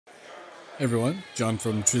Hey everyone, John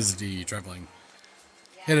from Trizity Traveling.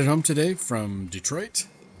 Headed home today from Detroit,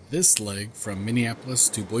 this leg from Minneapolis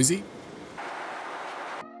to Boise.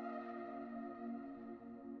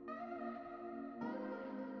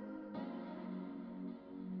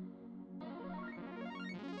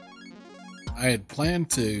 I had planned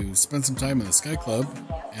to spend some time in the Sky Club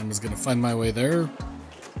and was going to find my way there.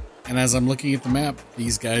 And as I'm looking at the map,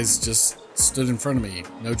 these guys just stood in front of me.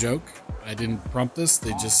 No joke. I didn't prompt this.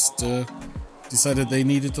 They just decided they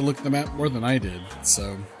needed to look at the map more than I did.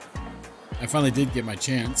 So I finally did get my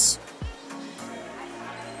chance.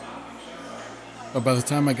 But by the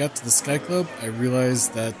time I got to the Sky Club, I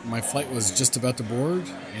realized that my flight was just about to board.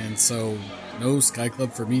 And so no Sky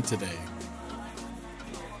Club for me today.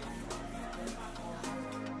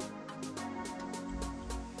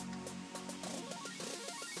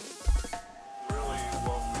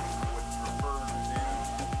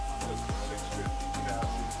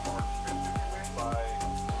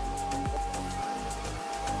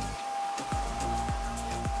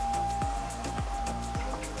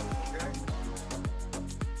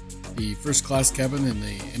 The first class cabin in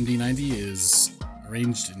the MD-90 is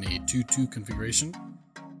arranged in a 2-2 configuration,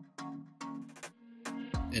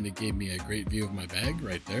 and it gave me a great view of my bag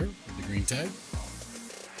right there with the green tag.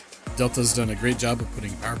 Delta's done a great job of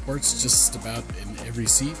putting power ports just about in every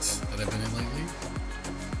seat that I've been in lately,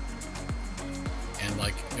 and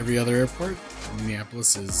like every other airport,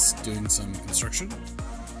 Minneapolis is doing some construction.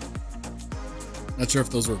 Not sure if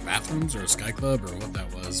those were bathrooms or a Sky Club or what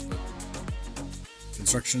that was, but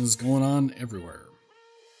construction is going on everywhere.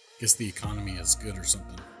 Guess the economy is good or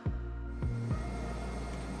something.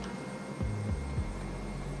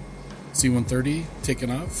 C-130 taking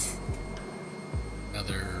off.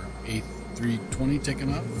 Another A320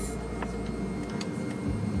 taking off.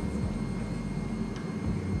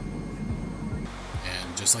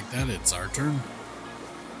 And just like that, it's our turn.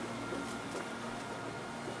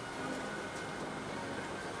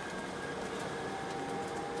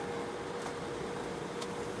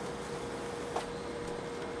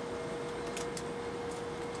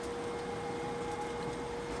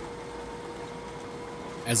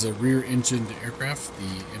 As a rear-engined aircraft, the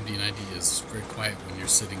MD-90 is very quiet when you're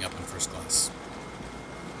sitting up in first class.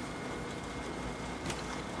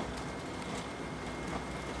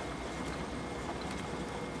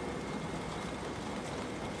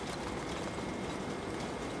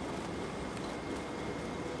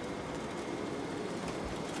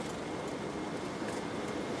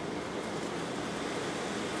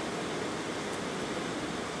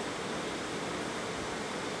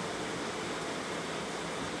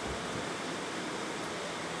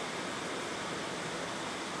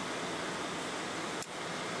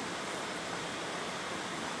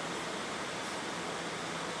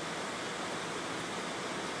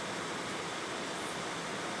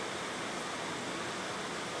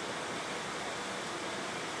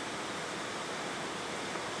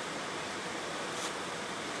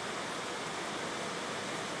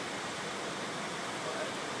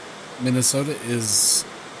 Minnesota is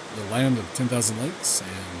the land of 10,000 lakes,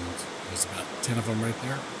 and there's about 10 of them right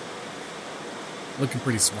there. Looking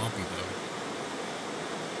pretty swampy though.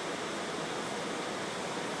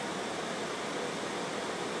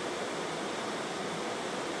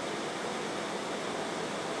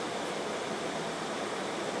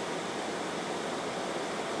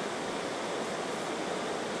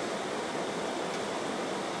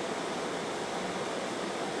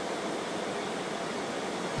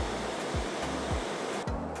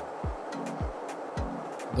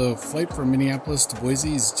 The flight from Minneapolis to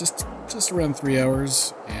Boise is just around 3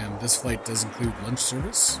 hours, and this flight does include lunch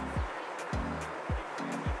service.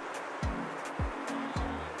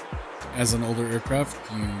 As an older aircraft,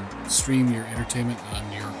 you stream your entertainment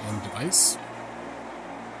on your own device.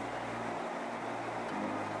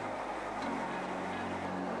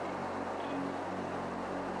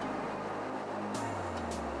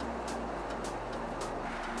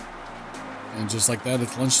 And just like that,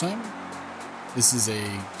 it's lunchtime. This is a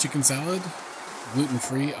chicken salad,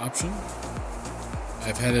 gluten-free option.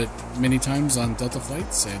 I've had it many times on Delta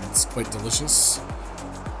flights, and it's quite delicious.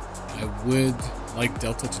 I would like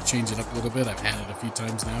Delta to change it up a little bit. I've had it a few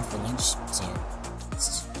times now for lunch, so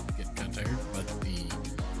it's getting kind of tired. But the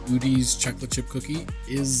Udi's chocolate chip cookie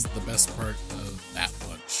is the best part of that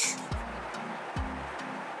lunch.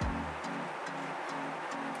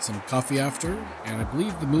 Some coffee after, and I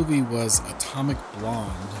believe the movie was Atomic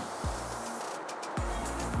Blonde.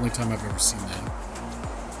 Only time I've ever seen that.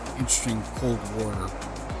 Interesting Cold War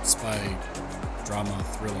spy drama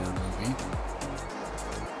thriller movie.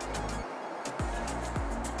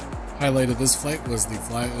 Highlight of this flight was the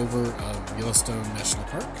flyover of Yellowstone National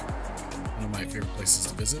Park, one of my favorite places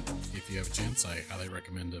to visit. If you have a chance, I highly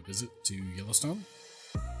recommend a visit to Yellowstone.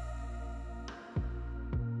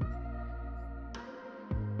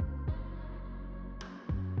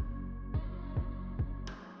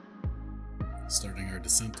 Starting our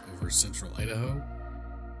descent over central Idaho.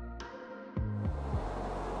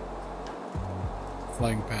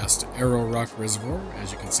 Flying past Arrow Rock Reservoir,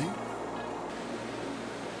 as you can see.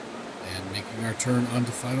 And making our turn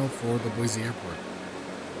onto final for the Boise Airport.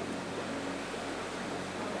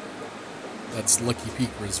 That's Lucky Peak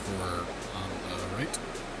Reservoir on the right.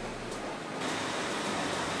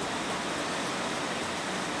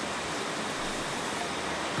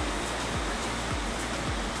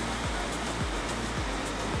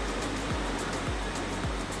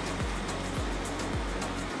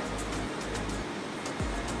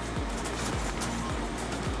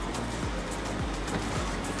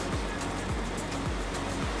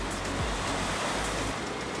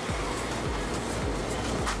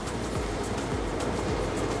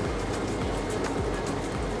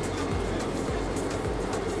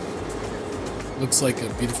 Looks like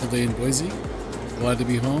a beautiful day in Boise. Glad to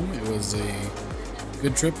be home. It was a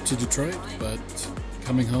good trip to Detroit, but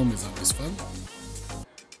coming home is always fun.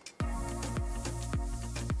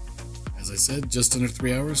 As I said, just under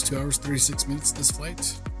 3 hours, 2 hours, 36 minutes this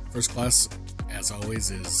flight. First class, as always,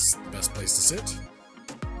 is the best place to sit,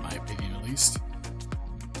 in my opinion at least.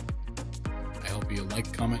 I hope you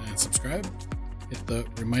like, comment, and subscribe. Hit the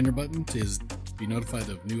reminder button to be notified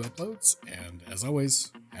of new uploads, and as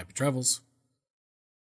always, happy travels.